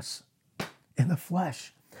mass in the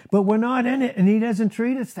flesh. But we're not in it, and he doesn't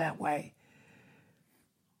treat us that way.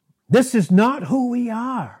 This is not who we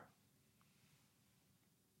are.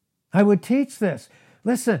 I would teach this.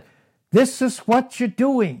 Listen, this is what you're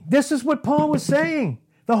doing. This is what Paul was saying.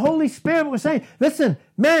 The Holy Spirit was saying, listen,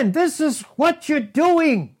 men, this is what you're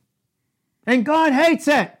doing. And God hates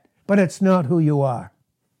it, but it's not who you are.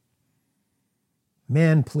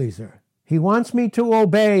 Man pleaser. He wants me to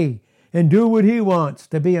obey and do what he wants,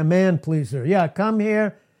 to be a man pleaser. Yeah, come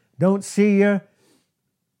here. Don't see you.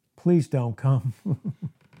 Please don't come.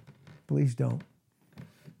 Please don't.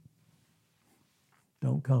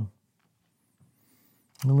 Don't come.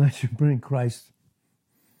 Unless you bring Christ.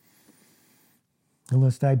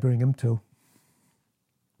 Unless I bring him too.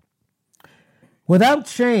 Without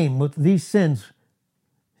shame with these sins,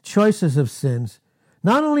 choices of sins,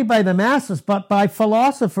 not only by the masses, but by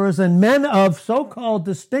philosophers and men of so-called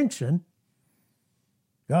distinction.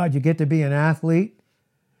 God, you get to be an athlete,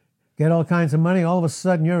 get all kinds of money, all of a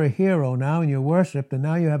sudden you're a hero now and you're worshipped, and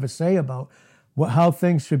now you have a say about how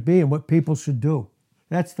things should be and what people should do.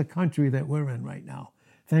 That's the country that we're in right now.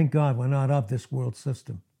 Thank God we're not of this world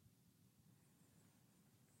system.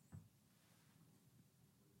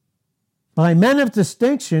 By men of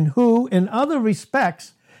distinction who, in other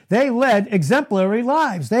respects, they led exemplary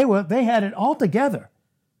lives. They had it all together.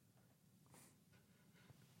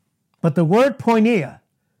 But the word porneia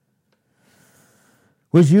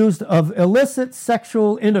was used of illicit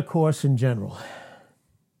sexual intercourse in general.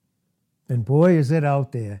 And boy, is it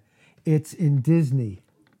out there. It's in Disney,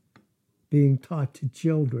 being taught to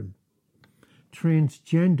children.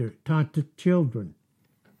 Transgender, taught to children.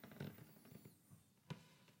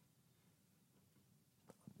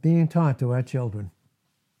 Being taught to our children.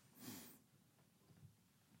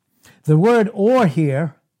 The word or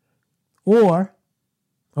here, or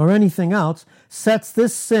anything else, sets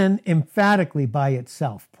this sin emphatically by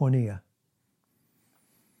itself, porneia.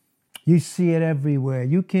 You see it everywhere.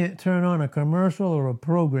 You can't turn on a commercial or a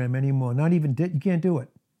program anymore. You can't do it.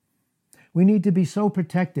 We need to be so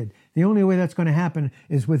protected. The only way that's going to happen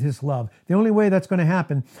is with his love. The only way that's going to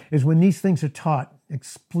happen is when these things are taught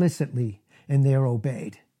explicitly and they're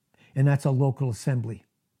obeyed. And that's a local assembly.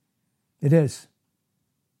 It is.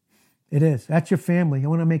 It is. That's your family. I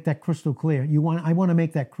want to make that crystal clear. I want to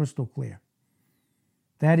make that crystal clear.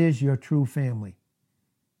 That is your true family.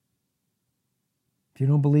 If you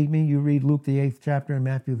don't believe me, you read Luke the 8th chapter and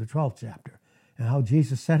Matthew the 12th chapter, and how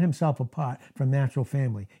Jesus set himself apart from natural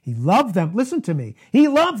family. He loved them. Listen to me. He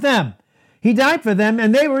loved them. He died for them,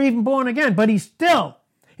 and they were even born again. But he still,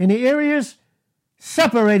 in the areas,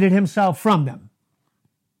 separated himself from them.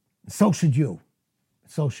 So should you.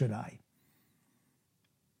 So should I.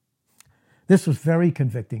 This was very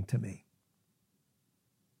convicting to me.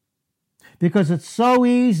 Because it's so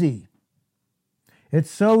easy.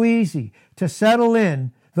 It's so easy to settle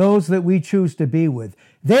in those that we choose to be with.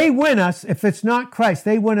 They win us. If it's not Christ,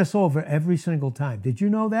 they win us over every single time. Did you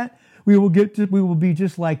know that? We will be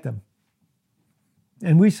just like them.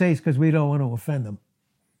 And we say it's because we don't want to offend them.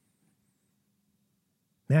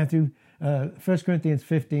 1 Corinthians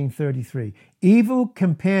 15:33. Evil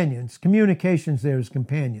companions, communications there is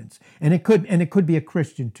companions. And it could be a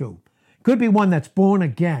Christian too. It could be one that's born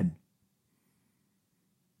again.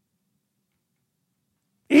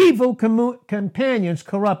 Evil companions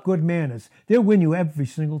corrupt good manners. They'll win you every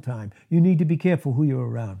single time. You need to be careful who you're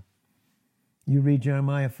around. You read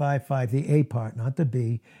Jeremiah 5:5, the A part, not the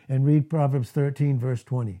B, and read Proverbs 13, verse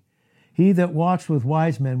 20. He that walks with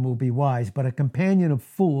wise men will be wise, but a companion of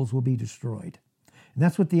fools will be destroyed. And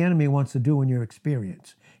that's what the enemy wants to do in your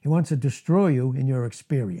experience. He wants to destroy you in your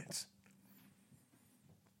experience.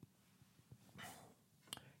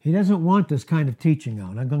 He doesn't want this kind of teaching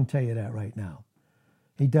out. I'm going to tell you that right now.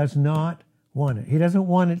 He does not want it. He doesn't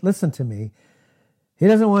want it, listen to me, he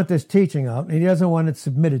doesn't want this teaching out, and he doesn't want it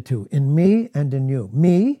submitted to in me and in you.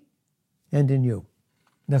 Me and in you.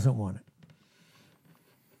 He doesn't want it.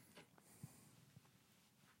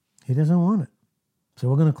 He doesn't want it. So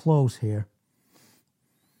we're going to close here.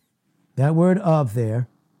 That word of there,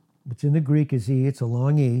 which in the Greek is E, it's a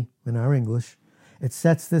long E in our English, it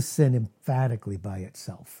sets this sin emphatically by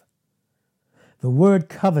itself. The word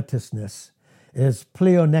covetousness is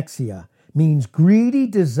pleonexia, means greedy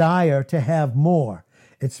desire to have more.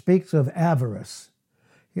 It speaks of avarice.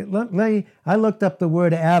 I looked up the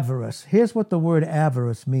word avarice. Here's what the word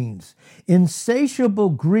avarice means. Insatiable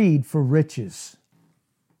greed for riches.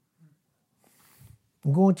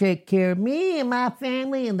 I'm going to take care of me and my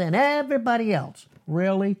family and then everybody else.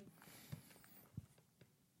 Really?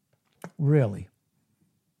 Really?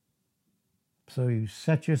 So you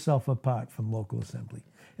set yourself apart from local assembly.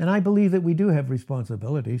 And I believe that we do have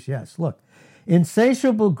responsibilities. Yes, look.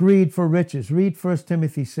 Insatiable greed for riches. Read 1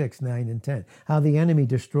 Timothy 6, 9 and 10. How the enemy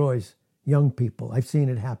destroys young people. I've seen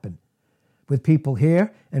it happen with people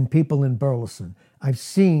here and people in Burleson. I've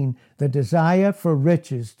seen the desire for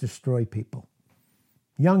riches destroy people.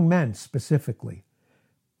 Young men specifically.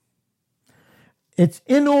 It's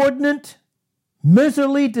inordinate,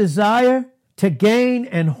 miserly desire to gain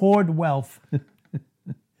and hoard wealth.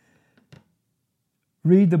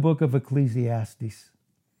 Read the book of Ecclesiastes.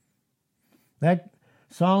 That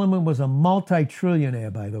Solomon was a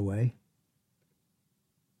multi-trillionaire, by the way.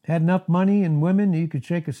 Had enough money and women you could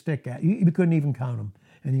shake a stick at. You couldn't even count them.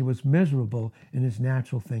 And he was miserable in his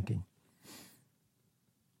natural thinking.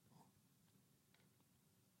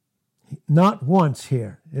 Not once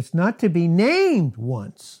here. It's not to be named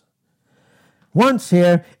once. Once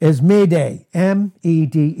here is Mede,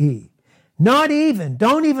 M-E-D-E. Not even.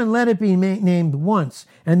 Don't even let it be named once.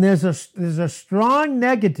 And there's a strong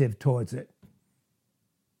negative towards it.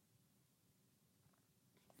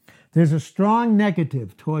 There's a strong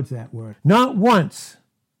negative towards that word. Not once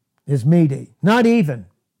is Mede. Not even.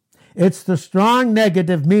 It's the strong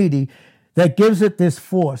negative Mede that gives it this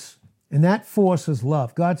force. And that force is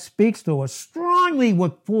love. God speaks to us strongly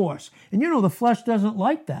with force. And you know, the flesh doesn't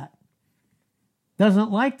like that.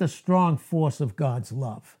 Doesn't like the strong force of God's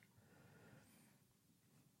love.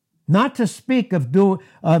 Not to speak of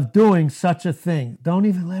doing such a thing. Don't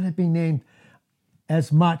even let it be named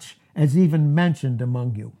as much as even mentioned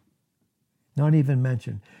among you. Not even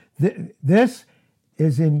mentioned. This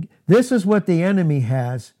is what the enemy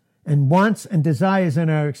has and wants and desires in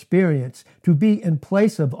our experience, to be in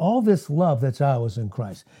place of all this love that's ours in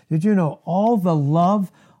Christ. Did you know all the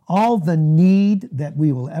love, all the need that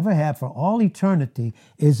we will ever have for all eternity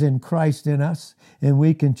is in Christ in us, and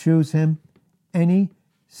we can choose him any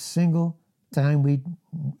single time we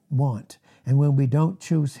want. And when we don't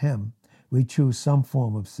choose him, we choose some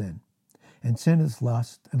form of sin. And sin is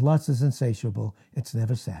lust, and lust is insatiable. It's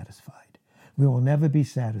never satisfied. We will never be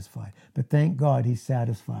satisfied. But thank God he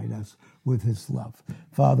satisfied us with his love.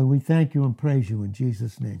 Father, we thank you and praise you in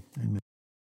Jesus' name. Amen.